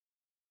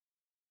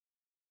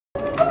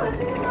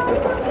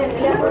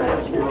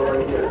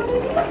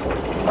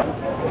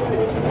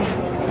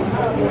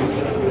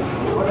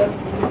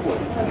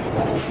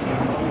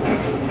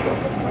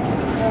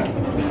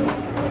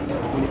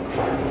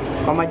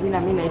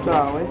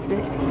naitwa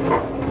Wesley.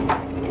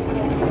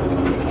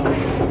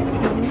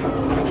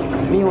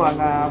 Mimi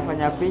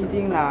wanafanya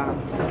painting na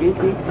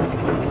sketching.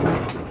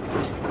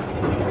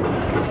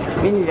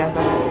 Mimi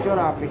nilianza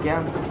kuchora peke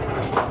yangu.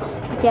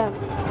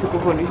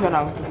 Sikufundishwa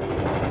na mtu.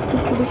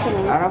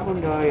 Alafu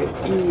ndio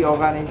hii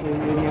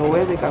organization ya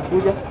Uwezo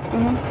ikakuja.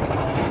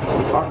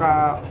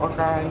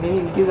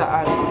 Wakaniingiza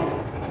art.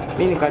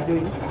 Mimi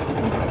nikajoin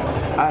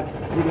art.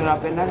 Ndio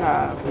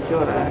napendanga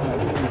kuchora.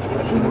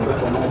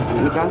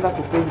 Nikaanza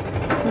kupaint.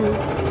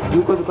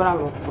 Yuko tulikuwa na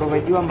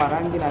providiwa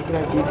marangi na kila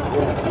kitu.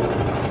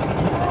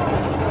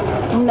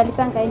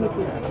 Mnalipanga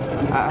anything?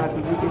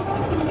 Hatujui.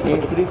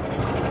 Ni free.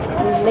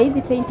 Na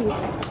hizi paintings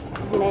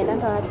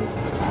zinaendanga wapi?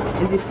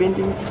 Hizi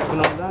paintings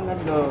tunauzanga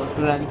ndio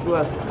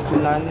tunalipwa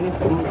nini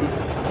school fees.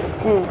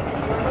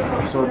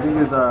 So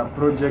this is a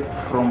project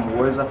from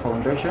Uwezo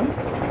Foundation.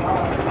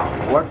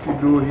 What we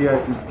do here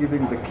is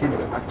giving the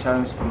kids a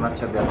chance to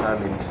nurture their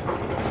talents.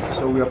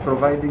 So we are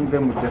providing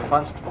them with the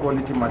first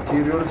quality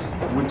materials,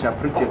 which are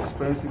pretty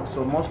expensive.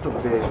 So most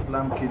of the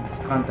slum kids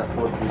can't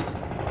afford these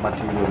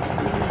materials.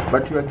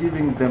 But we are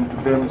giving them to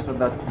them so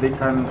that they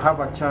can have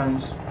a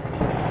chance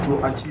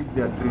to achieve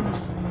their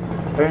dreams.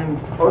 And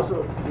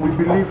also, we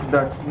believe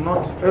that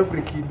not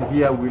every kid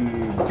here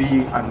will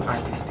be an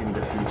artist in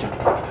the future.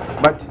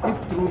 But if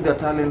through their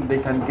talent they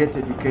can get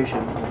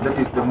education, that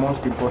is the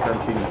most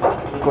important thing.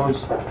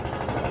 Because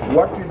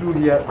what we do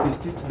here is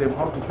teach them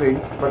how to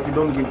paint, but we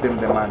don't give them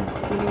the money.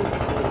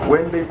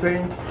 When they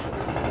paint,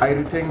 I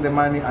retain the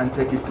money and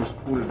take it to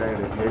school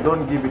directly. I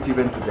don't give it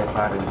even to their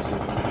parents.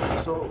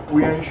 So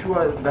we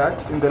ensure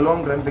that in the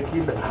long run the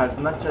kid has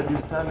nurtured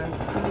his talent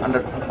and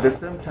at the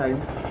same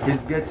time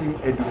he's getting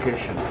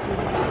education.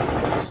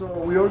 So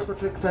we also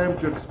take time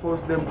to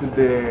expose them to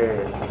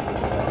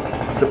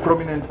the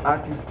prominent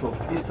artists of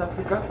East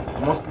Africa,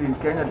 mostly in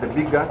Kenya, the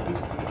big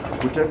artists.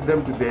 We take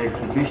them to their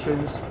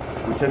exhibitions,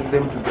 we take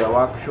them to their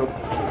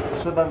workshops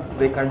so that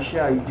they can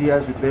share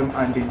ideas with them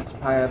and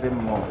inspire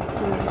them more.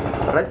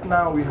 Right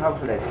now we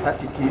have like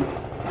 30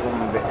 kids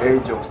from the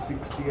age of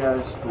 6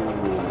 years to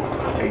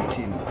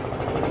 18.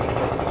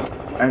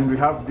 And we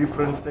have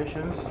different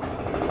sessions,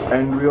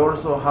 and we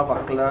also have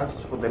a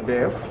class for the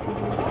deaf,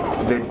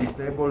 the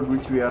disabled,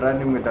 which we are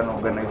running with an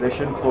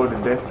organization called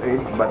Deaf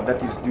Aid, but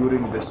that is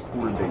during the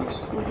school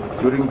days.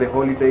 During the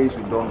holidays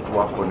we don't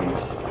work on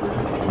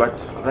it.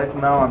 But right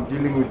now I'm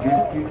dealing with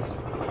these kids,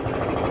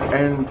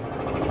 and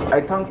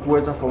I thank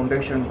Uwezo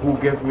Foundation who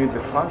gave me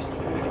the first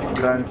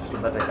grant so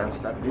that I can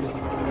start this.